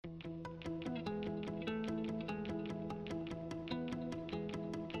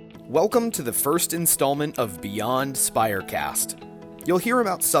Welcome to the first installment of Beyond Spirecast. You'll hear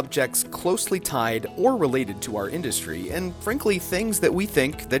about subjects closely tied or related to our industry, and frankly, things that we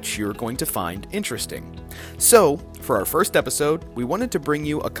think that you're going to find interesting. So, for our first episode, we wanted to bring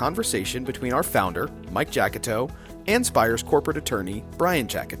you a conversation between our founder, Mike Jacoutot, and Spire's corporate attorney, Bryan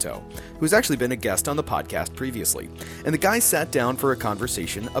Jacoutot, who's actually been a guest on the podcast previously. And the guys sat down for a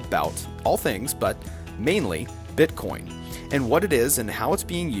conversation about all things, but mainly Bitcoin, and what it is and how it's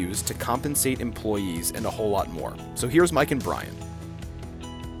being used to compensate employees and a whole lot more. So here's Mike and Bryan.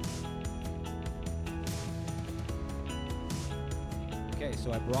 Okay,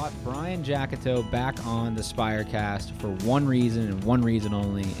 so I brought Bryan Jacoutot back on the Spirecast for one reason and one reason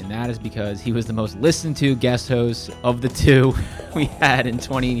only, and that is because he was the most listened to guest host of the two we had in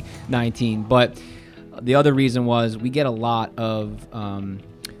 2019. But the other reason was we get a lot of,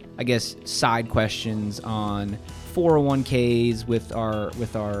 side questions on 401ks with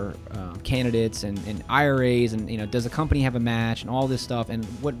our candidates and IRAs, and does a company have a match and all this stuff. And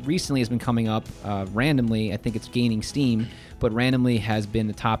what recently has been coming up randomly, I think it's gaining steam, but randomly has been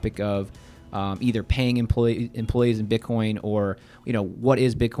the topic of either paying employees in Bitcoin, or what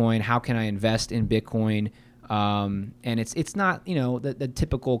is Bitcoin, how can I invest in Bitcoin, and it's not the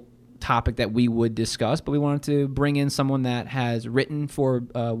typical topic that we would discuss, but we wanted to bring in someone that has written for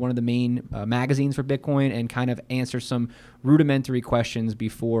one of the main magazines for Bitcoin and kind of answer some rudimentary questions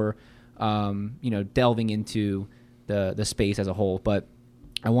before delving into the space as a whole. But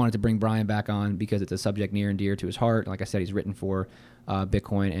I wanted to bring Bryan back on because it's a subject near and dear to his heart. Like I said, he's written for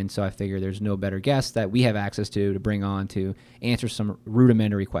Bitcoin, and so I figure there's no better guest that we have access to bring on to answer some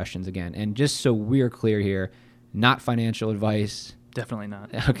rudimentary questions again. And just so we're clear here, not financial advice. Definitely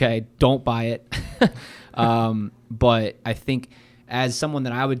not. Okay, don't buy it. But I think as someone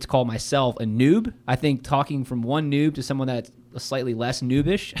that I would call myself a noob, I think talking from one noob to someone that's slightly less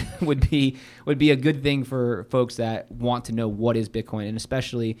noobish would be a good thing for folks that want to know what is Bitcoin. And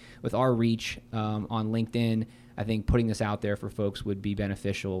especially with our reach on LinkedIn, I think putting this out there for folks would be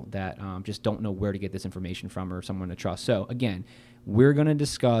beneficial that just don't know where to get this information from or someone to trust. So again, we're going to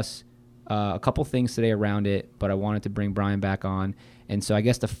discuss a couple things today around it, but I wanted to bring Bryan back on. And so I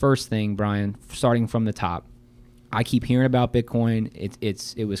guess the first thing, Bryan, starting from the top, I keep hearing about Bitcoin.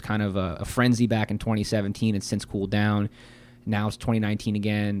 It was kind of a frenzy back in 2017. It's since cooled down. Now it's 2019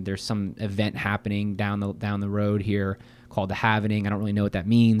 again. There's some event happening down the road here called the halvening. I don't really know what that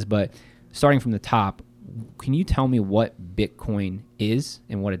means, but starting from the top, can you tell me what Bitcoin is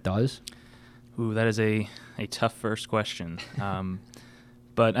and what it does? Ooh, that is a tough first question.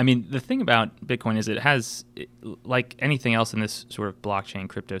 But I mean, the thing about Bitcoin is it has, like anything else in this sort of blockchain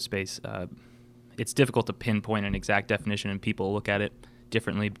crypto space, it's difficult to pinpoint an exact definition, and people look at it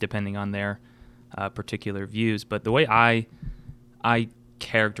differently depending on their particular views. But the way I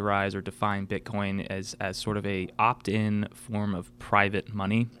characterize or define Bitcoin as sort of a opt-in form of private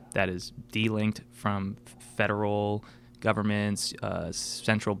money that is delinked from federal governments,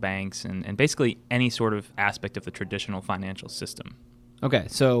 central banks, and basically any sort of aspect of the traditional financial system. Okay,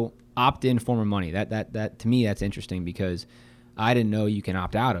 so opt-in form of money. That to me, that's interesting because I didn't know you can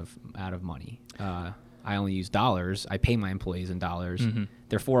opt out of money. I only use dollars. I pay my employees in dollars. Mm-hmm.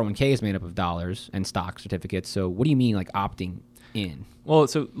 Their 401k is made up of dollars and stock certificates. So what do you mean, like opting in? Well,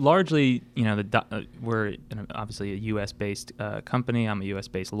 so largely, we're obviously a U.S.-based company. I'm a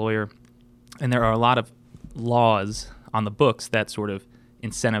U.S.-based lawyer, and there are a lot of laws on the books that sort of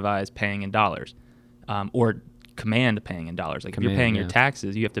incentivize paying in dollars, or command paying in dollars. Like if you're paying your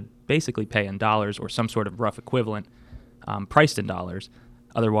taxes, you have to basically pay in dollars or some sort of rough equivalent priced in dollars.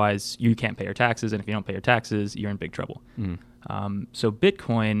 Otherwise, you can't pay your taxes, and if you don't pay your taxes, you're in big trouble. So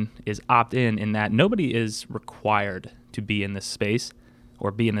Bitcoin is opt-in that nobody is required to be in this space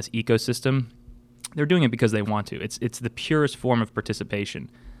or be in this ecosystem. They're doing it because they want to. It's the purest form of participation,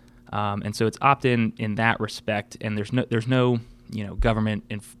 and so it's opt-in in that respect. And there's no government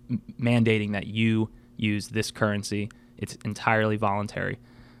mandating that you use this currency. It's entirely voluntary.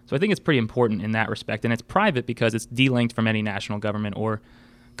 So I think it's pretty important in that respect. And it's private because it's delinked from any national government or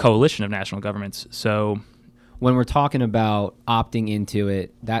coalition of national governments. So when we're talking about opting into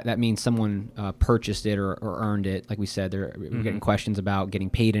it, that means someone purchased it or earned it. Like we said, we're getting questions about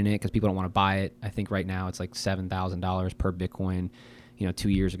getting paid in it because people don't want to buy it. I think right now it's like $7,000 per Bitcoin. 2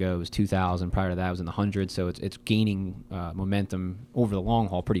 years ago it was $2,000. Prior to that it was in the hundreds. So it's gaining momentum over the long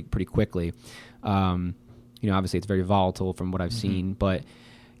haul pretty quickly. Obviously it's very volatile from what I've seen, but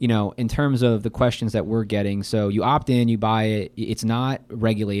in terms of the questions that we're getting, so you opt in, you buy it, it's not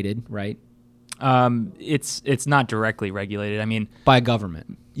regulated, right? It's not directly regulated. I mean, by a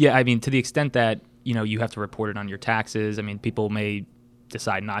government. Yeah, I mean, to the extent that you have to report it on your taxes. I mean, people may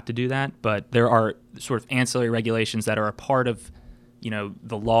decide not to do that. But there are sort of ancillary regulations that are a part of,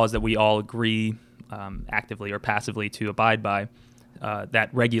 the laws that we all agree actively or passively to abide by that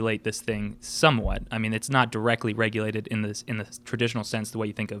regulate this thing somewhat. I mean, it's not directly regulated in the traditional sense, the way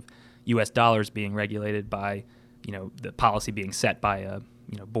you think of U.S. dollars being regulated by, the policy being set by a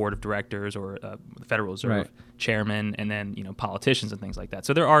board of directors or the Federal Reserve chairman, and then politicians and things like that.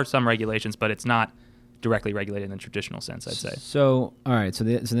 So there are some regulations, but it's not directly regulated in the traditional sense, I'd say. So all right, so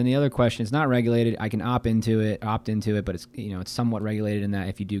then the other question, it's not regulated. I can opt into it, but it's it's somewhat regulated in that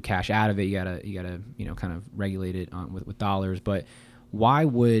if you do cash out of it, you gotta kind of regulate it with dollars. But why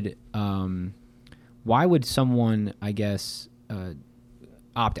would someone, I guess,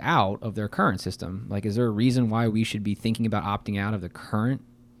 opt out of their current system? Like, is there a reason why we should be thinking about opting out of the current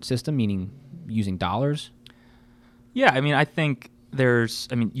system, meaning using dollars? Yeah, I mean, I think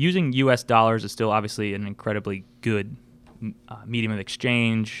using U.S. dollars is still obviously an incredibly good medium of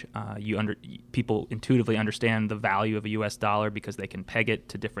exchange. People intuitively understand the value of a U.S. dollar because they can peg it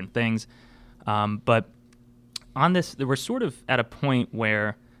to different things. But on this, we're sort of at a point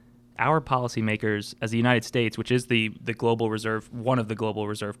where our policymakers, as the United States, which is the global reserve, one of the global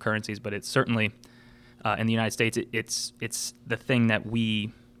reserve currencies, but it's certainly in the United States, it's the thing that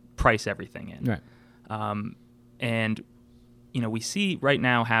we price everything in. Right. And we see right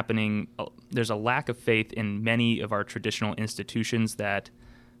now happening, there's a lack of faith in many of our traditional institutions that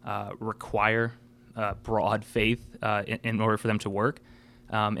require broad faith in order for them to work.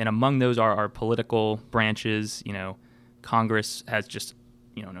 And among those are our political branches. Congress has just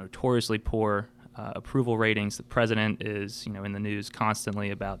notoriously poor approval ratings. The president is in the news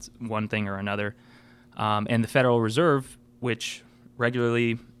constantly about one thing or another. And the Federal Reserve, which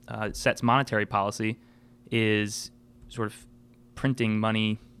regularly sets monetary policy, is sort of printing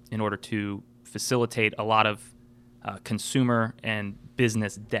money in order to facilitate a lot of consumer and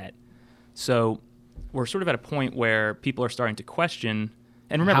business debt. So we're sort of at a point where people are starting to question.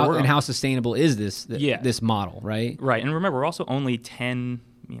 And remember, how sustainable is this model, right? Right. And remember, we're also only 10,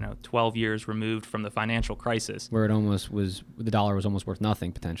 12 years removed from the financial crisis, where the dollar was almost worth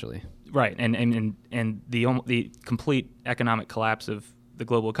nothing potentially. Right. And the complete economic collapse of the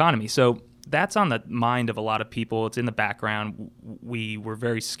global economy. So that's on the mind of a lot of people. It's in the background. We were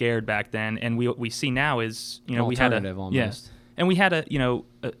very scared back then, and we see now is we had and we had a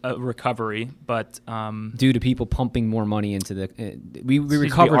recovery, but due to people pumping more money into the we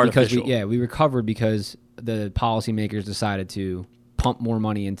recovered because the policymakers decided to pump more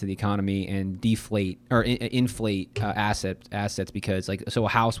money into the economy and deflate or inflate assets because a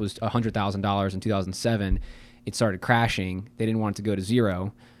house was $100,000 in 2007. It started crashing. They didn't want it to go to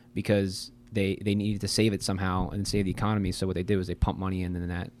zero because they needed to save it somehow and save the economy. So what they did was they pumped money in, and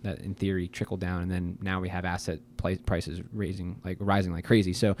then that in theory trickled down, and then now we have asset prices rising like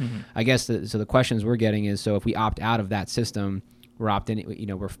crazy. So I guess the questions we're getting is, so if we opt out of that system, we're opting.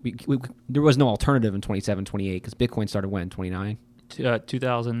 There was no alternative in 27, 28 because Bitcoin started when 29.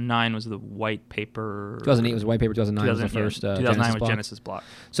 2009 was the white paper. 2008 was the white paper. 2009 was the first. 2009 was Genesis block.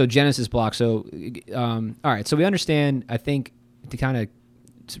 So Genesis block. So all right. So we understand. I think to kind of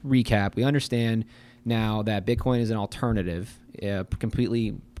recap, we understand now that Bitcoin is an alternative,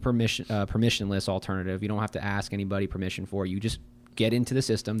 completely permissionless alternative. You don't have to ask anybody permission for it. You just get into the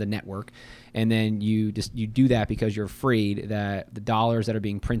system, the network, and then you do that because you're afraid that the dollars that are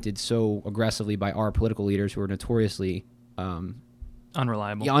being printed so aggressively by our political leaders, who are notoriously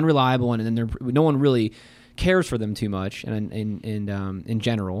unreliable. Yeah, unreliable, and then no one really cares for them too much. And in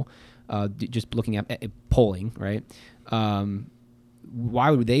general, just looking at polling, right? Why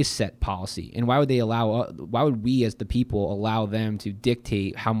would they set policy, and why would we as the people allow them to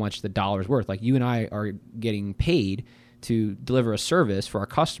dictate how much the dollar is worth? Like, you and I are getting paid to deliver a service for our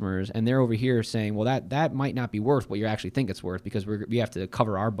customers, and they're over here saying, well, that might not be worth what you actually think it's worth because we have to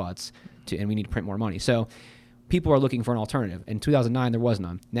cover our butts and we need to print more money. So people are looking for an alternative. In 2009, there was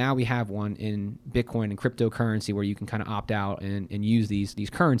none. Now we have one in Bitcoin and cryptocurrency where you can kind of opt out and use these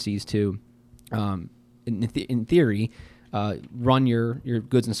currencies to, in theory, run your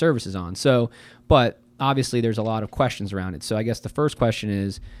goods and services on. So, but obviously there's a lot of questions around it. So I guess the first question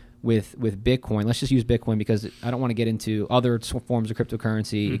is, with Bitcoin, let's just use Bitcoin because I don't want to get into other forms of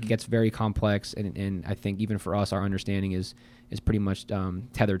cryptocurrency. Mm-hmm. It gets very complex, and I think even for us, our understanding is pretty much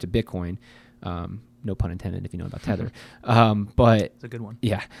tethered to Bitcoin. No pun intended if you know about Tether. But it's a good one.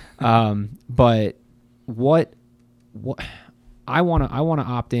 Yeah. But what I want to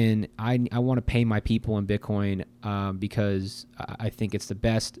opt in. I want to pay my people in Bitcoin because I think it's the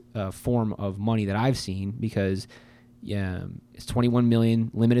best form of money that I've seen, because It's 21 million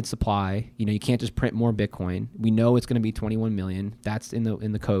limited supply. You can't just print more Bitcoin. We know it's going to be 21 million. That's in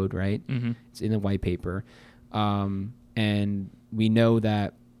the code, right? Mm-hmm. It's in the white paper, and we know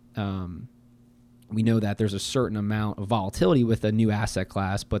that there's a certain amount of volatility with a new asset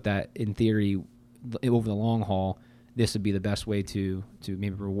class, but that in theory, over the long haul, this would be the best way to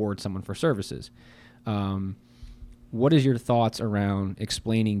maybe reward someone for services. What is your thoughts around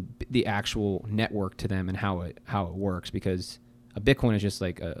explaining the actual network to them and how it works? Because a Bitcoin is just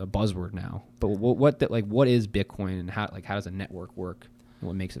like a buzzword now. But what is Bitcoin, and how does a network work, and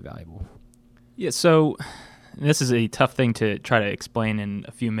what makes it valuable? Yeah, so this is a tough thing to try to explain in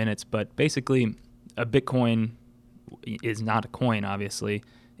a few minutes, but basically a Bitcoin is not a coin, obviously.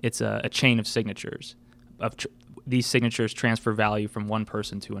 It's a chain of signatures. These signatures transfer value from one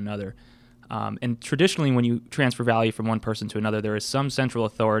person to another. And traditionally, when you transfer value from one person to another, there is some central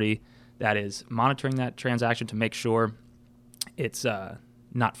authority that is monitoring that transaction to make sure it's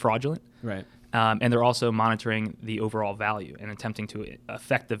not fraudulent. Right. And they're also monitoring the overall value and attempting to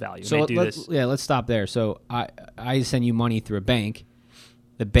affect the value. So let's stop there. So I send you money through a bank.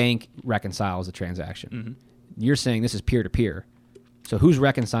 The bank reconciles the transaction. Mm-hmm. You're saying this is peer-to-peer. So who's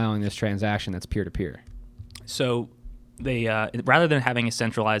reconciling this transaction that's peer-to-peer? So they rather than having a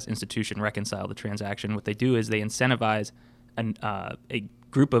centralized institution reconcile the transaction, what they do is they incentivize a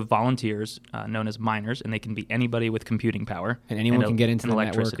group of volunteers known as miners, and they can be anybody with computing power. And anyone can get into the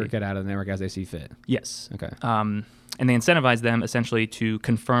network or get out of the network as they see fit. Yes. Okay. And they incentivize them essentially to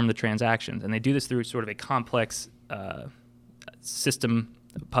confirm the transactions, and they do this through sort of a complex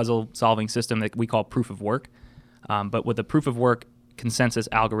puzzle-solving system that we call proof of work. But what the proof of work consensus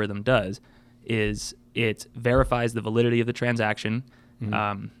algorithm does is it verifies the validity of the transaction.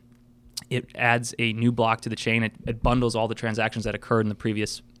 Mm-hmm. It adds a new block to the chain. It bundles all the transactions that occurred in the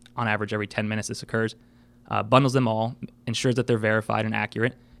previous, on average, every 10 minutes this occurs, bundles them all, ensures that they're verified and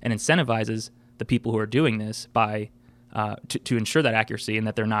accurate, and incentivizes the people who are doing this by to ensure that accuracy and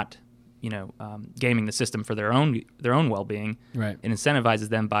that they're not, gaming the system for their own well-being. Right. It incentivizes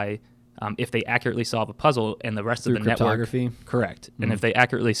them by if they accurately solve a puzzle and the rest through of the cryptography. Network, correct. Mm-hmm. And if they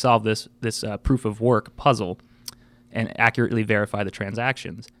accurately solve this proof of work puzzle and accurately verify the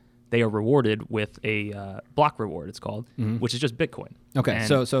transactions, they are rewarded with a block reward, it's called, mm-hmm. which is just Bitcoin. Okay, and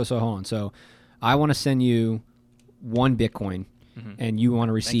so hold on. So I want to send you one Bitcoin, mm-hmm. and you want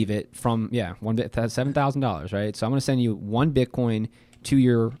to receive it from that's $7,000, right? So I'm going to send you one Bitcoin to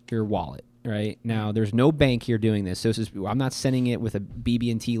your wallet. Right now, there's no bank here doing this. So I'm not sending it with a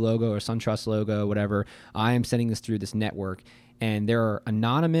BB&T logo or SunTrust logo, whatever. I am sending this through this network, and there are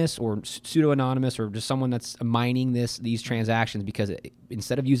anonymous or pseudo-anonymous or just someone that's mining these transactions because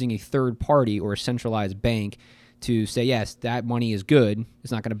instead of using a third party or a centralized bank to say, yes, that money is good,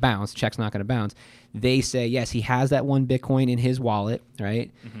 it's not going to bounce, check's not going to bounce, they say, yes, he has that one Bitcoin in his wallet,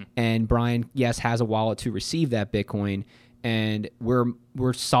 right? Mm-hmm. And Bryan, yes, has a wallet to receive that Bitcoin, and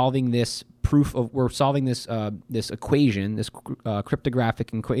we're solving this this equation, this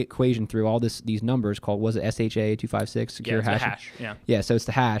cryptographic equation through all these numbers called, was it SHA-256 secure hash? Hash? Yeah, so it's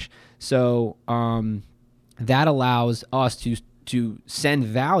the hash. So that allows us to send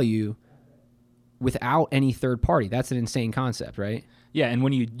value without any third party. That's an insane concept, right? Yeah, and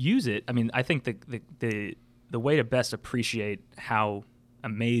when you use it, I mean, I think the way to best appreciate how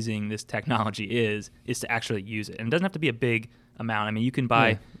amazing this technology is to actually use it. And it doesn't have to be a big amount. I mean, you can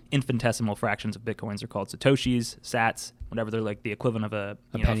buy infinitesimal fractions of Bitcoins. They're called Satoshis, Sats, whatever. They're like the equivalent of a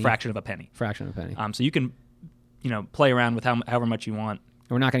fraction of a penny. Fraction of a penny. So you can, play around with however much you want.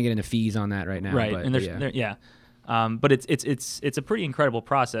 We're not going to get into fees on that right now. Right, but, and but it's a pretty incredible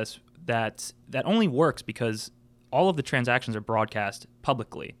process that only works because all of the transactions are broadcast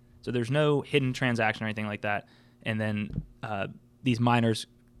publicly. So there's no hidden transaction or anything like that. And then these miners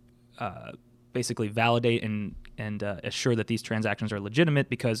basically validate and assure that these transactions are legitimate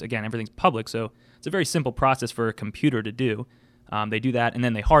because, again, everything's public. So it's a very simple process for a computer to do. They do that, and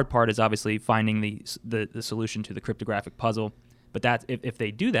then the hard part is obviously finding the solution to the cryptographic puzzle. But that if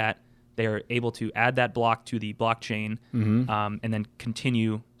they do that, they are able to add that block to the blockchain, mm-hmm. And then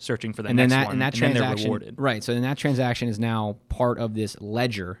continue searching for the next one, and then they're rewarded. Right, so then that transaction is now part of this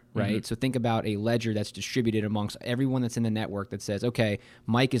ledger, right? Mm-hmm. So think about a ledger that's distributed amongst everyone that's in the network that says, okay,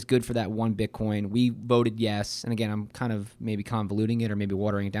 Mike is good for that one Bitcoin. We voted yes. And again, I'm kind of maybe convoluting it or maybe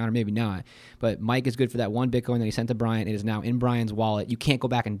watering it down or maybe not. But Mike is good for that one Bitcoin that he sent to Bryan. It is now in Bryan's wallet. You can't go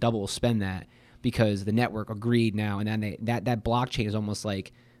back and double spend that because the network agreed now. And then that blockchain is almost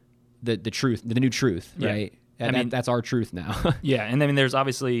like the truth, the new truth, right? Yeah. That's our truth now. Yeah, and I mean, there's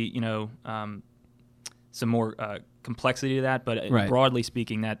obviously some more complexity to that, but broadly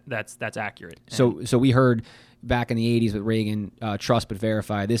speaking, that's accurate. So we heard back in the 80s with Reagan, trust but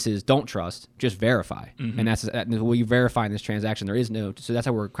verify. This is don't trust, just verify. And that's well, you verify in this transaction. There is no, so that's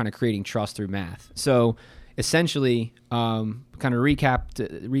how we're kind of creating trust through math. So essentially, kind of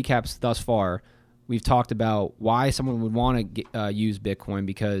recaps thus far, we've talked about why someone would want to use Bitcoin,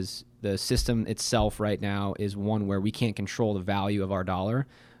 because the system itself right now is one where we can't control the value of our dollar,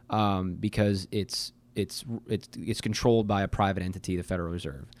 because it's controlled by a private entity, the Federal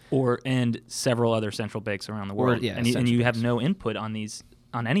Reserve, and several other central banks around the world. Yeah, and you have no input on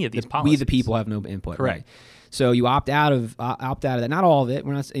any of these policies. We the people have no input. Correct. Right. So you opt out of that. Not all of it.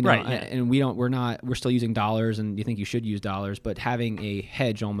 We're not, right. Yeah. And we're still using dollars, and you think you should use dollars, but having a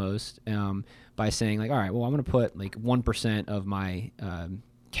hedge almost, by saying like, all right, well, I'm going to put like 1% of my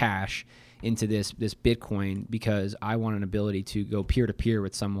cash into this Bitcoin because I want an ability to go peer to peer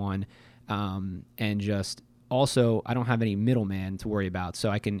with someone, and just also I don't have any middleman to worry about. So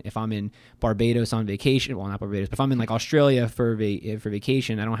I can, if I'm in Barbados on vacation, well, not Barbados, but if I'm in like Australia for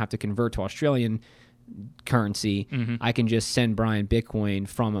vacation, I don't have to convert to Australian currency. I can just send Bryan Bitcoin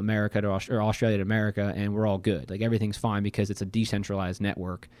from America to or Australia to America, and we're all good. Like everything's fine because it's a decentralized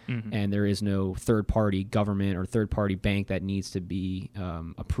network, and there is no third-party government or third-party bank that needs to be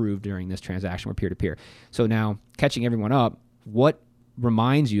approved during this transaction. We're peer-to-peer. So now, catching everyone up, what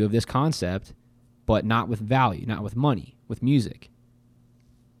reminds you of this concept, but not with value, not with money, with music?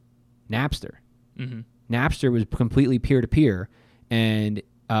 Napster. Napster was completely peer-to-peer, and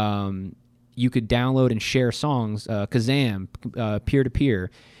you could download and share songs, Kazam, peer-to-peer,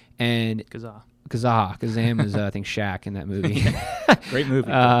 and Kazam is I think Shaq in that movie. Great movie,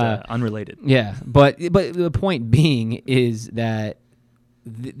 but unrelated. Yeah, but the point being is that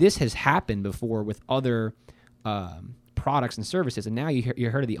this has happened before with other products and services, and now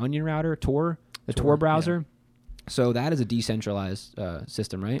you heard of the Onion Router, Tor browser. Yeah. So that is a decentralized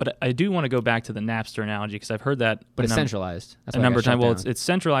system, right? But I do want to go back to the Napster analogy because I've heard that. But it's centralized. That's a number of times. Well, it's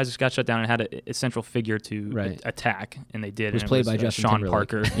centralized. It got shut down and had a central figure to attack, and they did. It was played by Justin Sean Timberlake.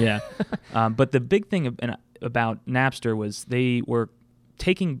 Parker. Yeah. But the big thing about Napster was they were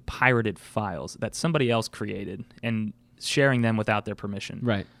taking pirated files that somebody else created and sharing them without their permission.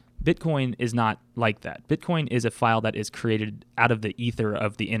 Right. Bitcoin is not like that. Bitcoin is a file that is created out of the ether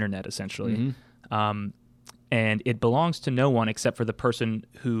of the internet, essentially. And it belongs to no one except for the person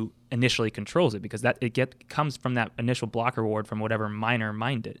who initially controls it, because comes from that initial block reward from whatever miner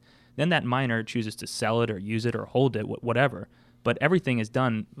mined it. Then that miner chooses to sell it or use it or hold it, whatever. But everything is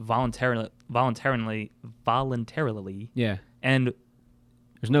done voluntarily. Yeah. And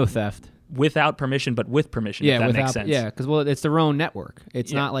there's no theft. Without permission, but with permission, if that makes sense. Yeah, because it's their own network.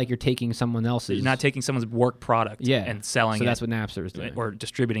 It's not like you're taking someone else's. You're not taking someone's work product and selling it. So that's what Napster is doing. Or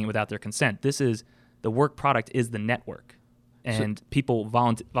distributing it without their consent. The work product is the network, and people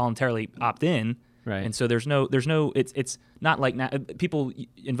voluntarily opt in, right? And so there's no. It's not like people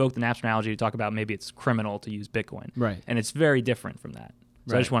invoke the Napster analogy to talk about maybe it's criminal to use Bitcoin, right? And it's very different from that.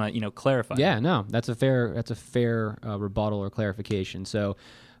 So I just want to clarify. Yeah, no, that's a fair rebuttal or clarification. So,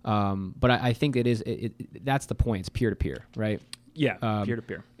 but I think it is. That's the point. It's peer to peer, right? Yeah, peer to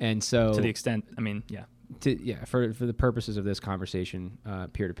peer. And so to the extent, for the purposes of this conversation,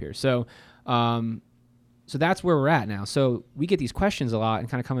 peer to peer. So. So that's where we're at now. So we get these questions a lot, and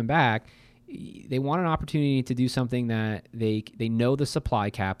kind of coming back, they want an opportunity to do something that they know the supply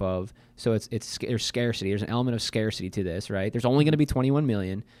cap of. So there's scarcity. There's an element of scarcity to this, right? There's only going to be 21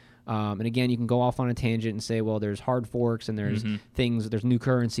 million. And again, you can go off on a tangent and say, well, there's hard forks and there's there's new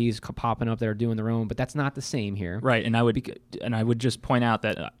currencies popping up that are doing their own, but that's not the same here. Right. And I would just point out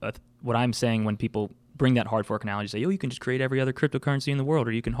that what I'm saying when people bring that hard fork analogy, say, you can just create every other cryptocurrency in the world,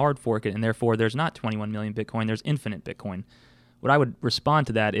 or you can hard fork it, and therefore there's not 21 million Bitcoin, there's infinite Bitcoin. What I would respond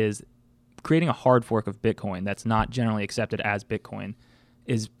to that is creating a hard fork of Bitcoin that's not generally accepted as Bitcoin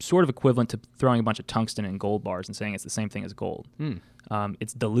is sort of equivalent to throwing a bunch of tungsten in gold bars and saying it's the same thing as gold.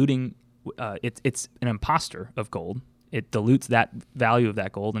 It's diluting, it's an imposter of gold. It dilutes that value of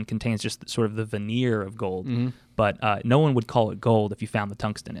that gold and contains just sort of the veneer of gold. But no one would call it gold if you found the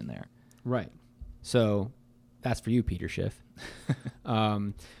tungsten in there. Right. So that's for you, Peter Schiff.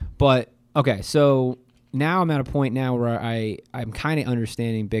 But okay, so now I'm at a point now where I'm kind of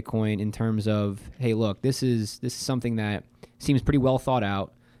understanding Bitcoin in terms of, hey, look, this is something that seems pretty well thought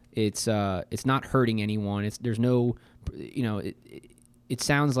out. It's not hurting anyone. There's no, it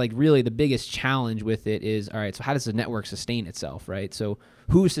sounds like really the biggest challenge with it is, all right, so how does the network sustain itself, right? So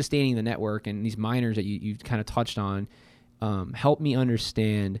who's sustaining the network? And these miners that you kind of touched on, help me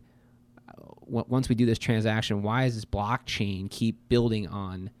understand. Once we do this transaction, why does this blockchain keep building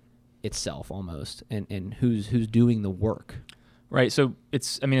on itself almost, and who's doing the work? Right. So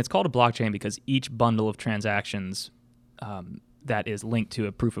it's called a blockchain because each bundle of transactions that is linked to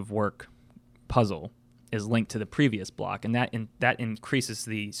a proof of work puzzle is linked to the previous block, and that increases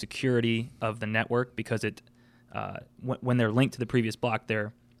the security of the network because when they're linked to the previous block,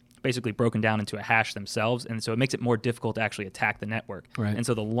 they're basically broken down into a hash themselves, and so it makes it more difficult to actually attack the network. Right. And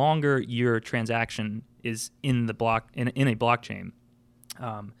so the longer your transaction is in the block in a blockchain,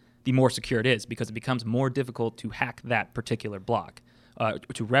 the more secure it is because it becomes more difficult to hack that particular block,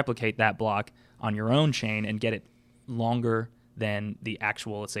 to replicate that block on your own chain and get it longer than the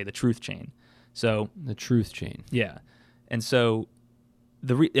actual, let's say, the truth chain. So the truth chain. Yeah, and so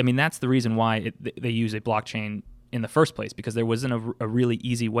that's the reason why they use a blockchain in the first place, because there wasn't a really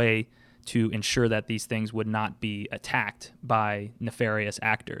easy way to ensure that these things would not be attacked by nefarious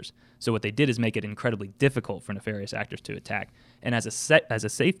actors. So what they did is make it incredibly difficult for nefarious actors to attack. And as a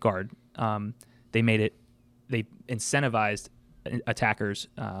safeguard, they incentivized attackers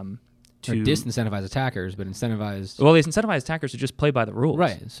to disincentivize attackers, but incentivize. Well, they incentivize attackers to just play by the rules.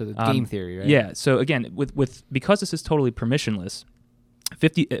 Right. So the game theory, right? Yeah. So again, because this is totally permissionless,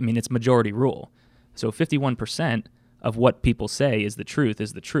 it's majority rule. So 51% of what people say is the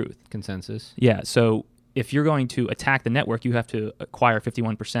truth. Consensus. Yeah. So if you're going to attack the network, you have to acquire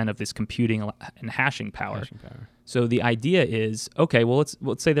 51% of this computing and hashing power. So the idea is, okay, well,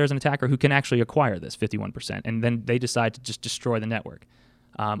 let's say there's an attacker who can actually acquire this 51%, and then they decide to just destroy the network.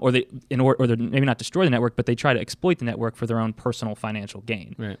 Or they maybe not destroy the network, but they try to exploit the network for their own personal financial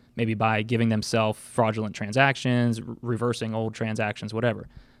gain. Right. Maybe by giving themselves fraudulent transactions, reversing old transactions, whatever.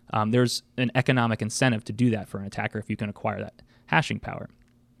 There's an economic incentive to do that for an attacker if you can acquire that hashing power.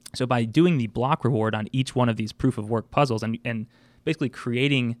 So by doing the block reward on each one of these proof of work puzzles and basically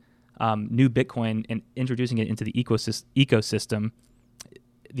creating new Bitcoin and introducing it into the ecosystem,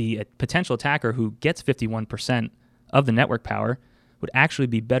 the potential attacker who gets 51% of the network power would actually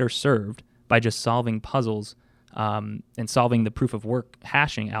be better served by just solving puzzles and solving the proof of work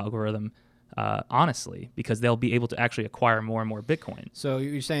hashing algorithm honestly, because they'll be able to actually acquire more and more Bitcoin. So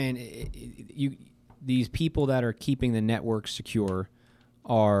you're saying these people that are keeping the network secure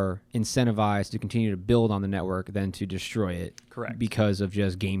are incentivized to continue to build on the network than to destroy it. Correct. Because of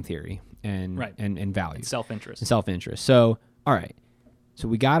just game theory and value. And self-interest. So, all right. So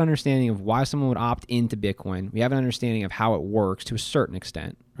we got an understanding of why someone would opt into Bitcoin. We have an understanding of how it works to a certain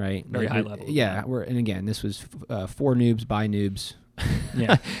extent, right? Very high level. Yeah. And again, this was for noobs by noobs.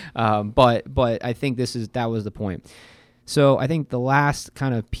 Yeah. But I think that was the point. So I think the last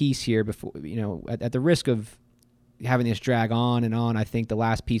kind of piece here before, at the risk of having this drag on and on, I think the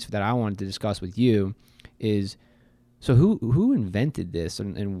last piece that I wanted to discuss with you is, so who invented this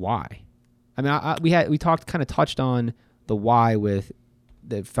and why? I mean, we touched on the why with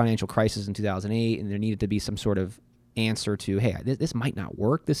the financial crisis in 2008, and there needed to be some sort of answer to, hey, this might not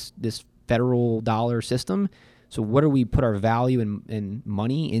work, this federal dollar system. So what do we put our value and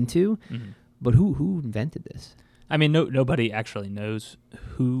money into? Mm-hmm. But who invented this? I mean, nobody actually knows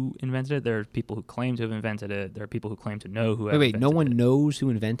who invented it. There are people who claim to have invented it. There are people who claim to know who invented it. Wait, no one knows who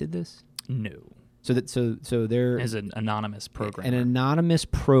invented this? No. So there is an anonymous programmer. An anonymous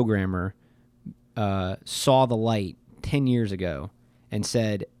programmer saw the light 10 years ago and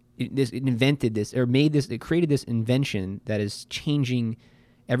said it invented this, or it created this invention that is changing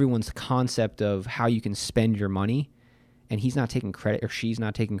everyone's concept of how you can spend your money, and he's not taking credit, or she's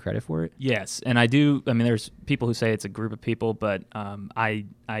not taking credit for it? Yes, and I do. I mean, there's people who say it's a group of people, but I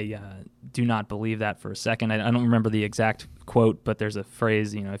do not believe that for a second. I don't remember the exact quote, but there's a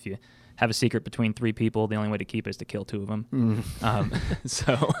phrase, if you have a secret between three people, the only way to keep it is to kill two of them.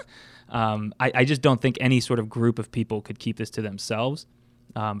 I just don't think any sort of group of people could keep this to themselves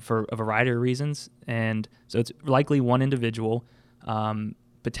for a variety of reasons. And so it's likely one individual,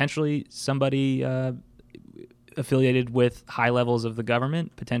 potentially somebody affiliated with high levels of the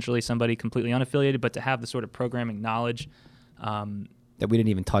government, potentially somebody completely unaffiliated, but to have the sort of programming knowledge that we didn't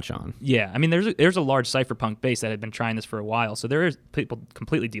even touch on. Yeah, I mean, there's a large cypherpunk base that had been trying this for a while, so there is people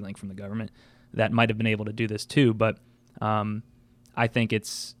completely de-linked from the government that might have been able to do this too. But I think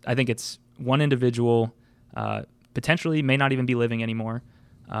it's one individual, potentially may not even be living anymore,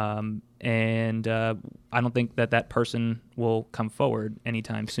 and I don't think that person will come forward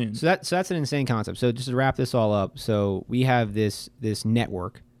anytime soon. So that's an insane concept. So just to wrap this all up, so we have this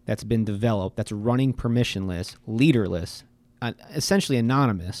network that's been developed that's running permissionless, leaderless, essentially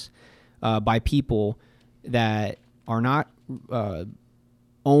anonymous, by people that are not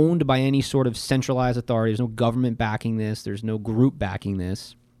owned by any sort of centralized authority. There's no government backing this. There's no group backing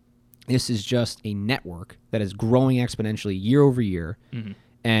this. This is just a network that is growing exponentially year over year. Mm-hmm.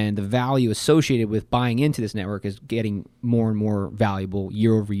 And the value associated with buying into this network is getting more and more valuable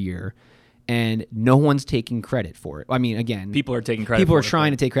year over year. And no one's taking credit for it. I mean, again, people are taking credit. People for are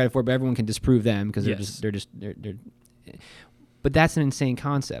trying to take credit for it, but everyone can disprove them because they're. But that's an insane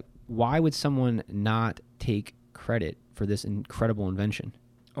concept. Why would someone not take credit for this incredible invention?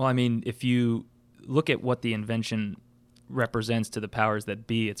 Well, I mean, if you look at what the invention represents to the powers that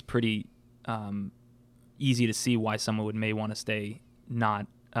be, it's pretty easy to see why someone may want to stay hidden,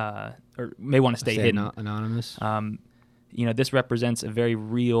 anonymous. This represents a very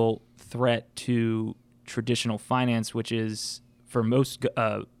real threat to traditional finance, which is for most.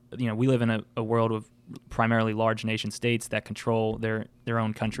 We live in a world of primarily large nation states that control their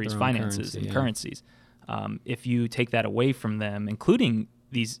own country's finances and currencies. If you take that away from them, including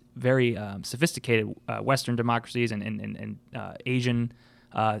these very sophisticated Western democracies and Asian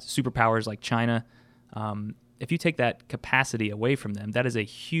superpowers like China, if you take that capacity away from them, that is a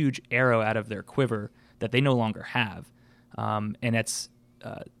huge arrow out of their quiver that they no longer have. And that's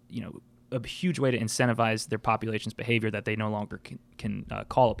a huge way to incentivize their population's behavior that they no longer can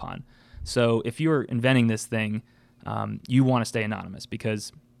call upon. So if you're inventing this thing, you want to stay anonymous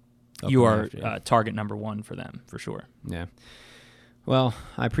because you are target number one for them, for sure. Yeah. Well,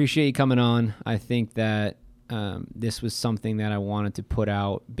 I appreciate you coming on. I think that this was something that I wanted to put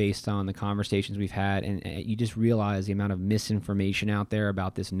out based on the conversations we've had, and you just realize the amount of misinformation out there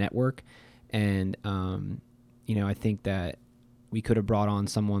about this network. And, I think that we could have brought on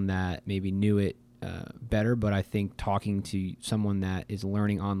someone that maybe knew it better, but I think talking to someone that is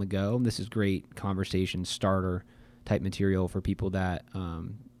learning on the go, this is great conversation starter type material for people that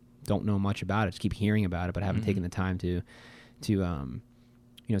don't know much about it, just keep hearing about it, but haven't taken the time to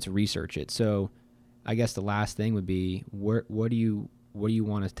research it. So I guess the last thing would be, what do you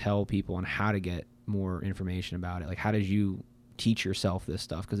want to tell people on how to get more information about it? Like, how did you teach yourself this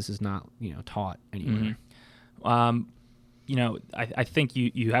stuff? Because this is not, taught anywhere. I think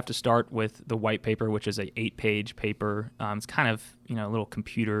you have to start with the white paper, which is a 8-page paper. It's kind of, a little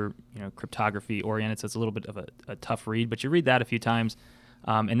computer, cryptography oriented. So it's a little bit of a tough read, but you read that a few times.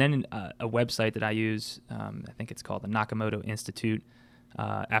 And then a website that I use, I think it's called the Nakamoto Institute,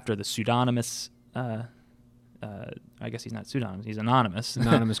 after the pseudonymous, I guess he's not pseudonymous, he's anonymous.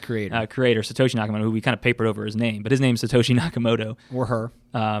 Anonymous creator. Creator, Satoshi Nakamoto, who we kind of papered over his name, but his name's Satoshi Nakamoto. Or her.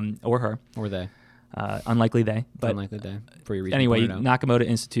 Or her. Or they. Unlikely they. But unlikely they, for your reason. Anyway, Nakamoto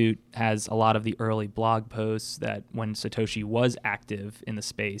Institute has a lot of the early blog posts that when Satoshi was active in the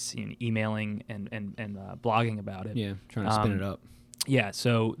space, emailing and blogging about it. Yeah, trying to spin it up. Yeah,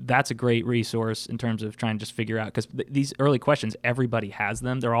 so that's a great resource in terms of trying to just figure out, because these early questions, everybody has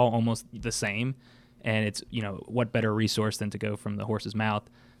them. They're all almost the same. And it's, what better resource than to go from the horse's mouth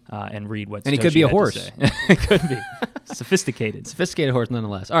and read what Satoshi And he could be a horse. It could be. Sophisticated. Sophisticated horse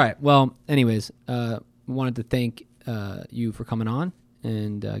nonetheless. All right. Well, anyways, wanted to thank you for coming on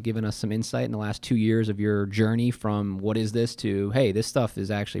and giving us some insight in the last 2 years of your journey from what is this to, hey, this stuff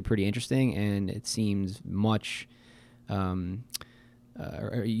is actually pretty interesting, and it seems much...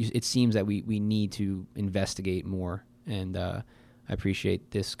 it seems that we need to investigate more, and I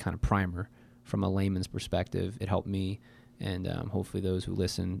appreciate this kind of primer from a layman's perspective. It helped me, and hopefully those who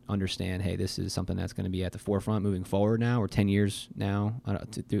listen understand, hey, this is something that's going to be at the forefront moving forward now. We're 10 years now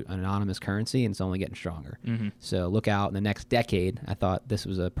through an anonymous currency, and it's only getting stronger. Mm-hmm. So look out in the next decade. I thought this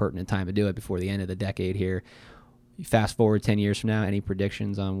was a pertinent time to do it before the end of the decade here. Fast forward 10 years from now, any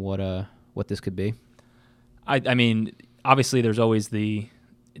predictions on what this could be? I mean, obviously there's always the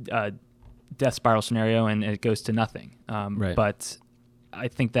death spiral scenario, and it goes to nothing. Right. But I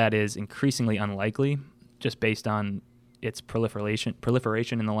think that is increasingly unlikely, just based on its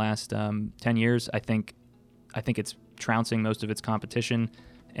proliferation in the last 10 years. I think it's trouncing most of its competition,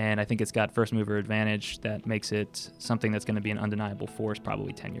 and I think it's got first mover advantage that makes it something that's going to be an undeniable force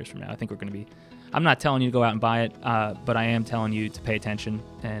probably 10 years from now. I think we're going to be. I'm not telling you to go out and buy it, but I am telling you to pay attention,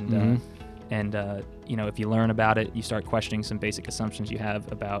 and if you learn about it, you start questioning some basic assumptions you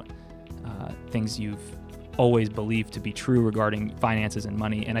have about things you've always believed to be true regarding finances and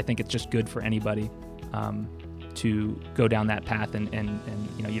money. And I think it's just good for anybody to go down that path, and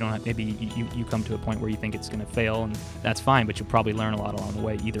you don't have, maybe you come to a point where you think it's going to fail, and that's fine, but you'll probably learn a lot along the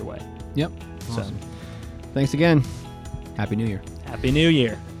way either way. Yep. Awesome. So, thanks again. Happy New Year. Happy New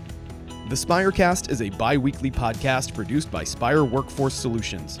Year. The Spirecast is a bi-weekly podcast produced by Spire Workforce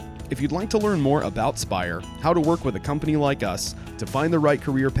Solutions. If you'd like to learn more about Spire, how to work with a company like us, to find the right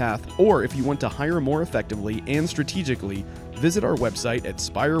career path, or if you want to hire more effectively and strategically, visit our website at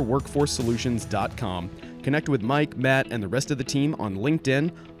spireworkforcesolutions.com. Connect with Mike, Matt, and the rest of the team on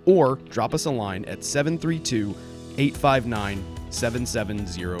LinkedIn, or drop us a line at 732-859-8255.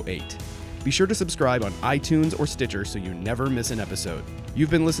 7708. Be sure to subscribe on iTunes or Stitcher so you never miss an episode.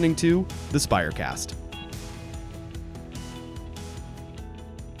 You've been listening to the Spirecast.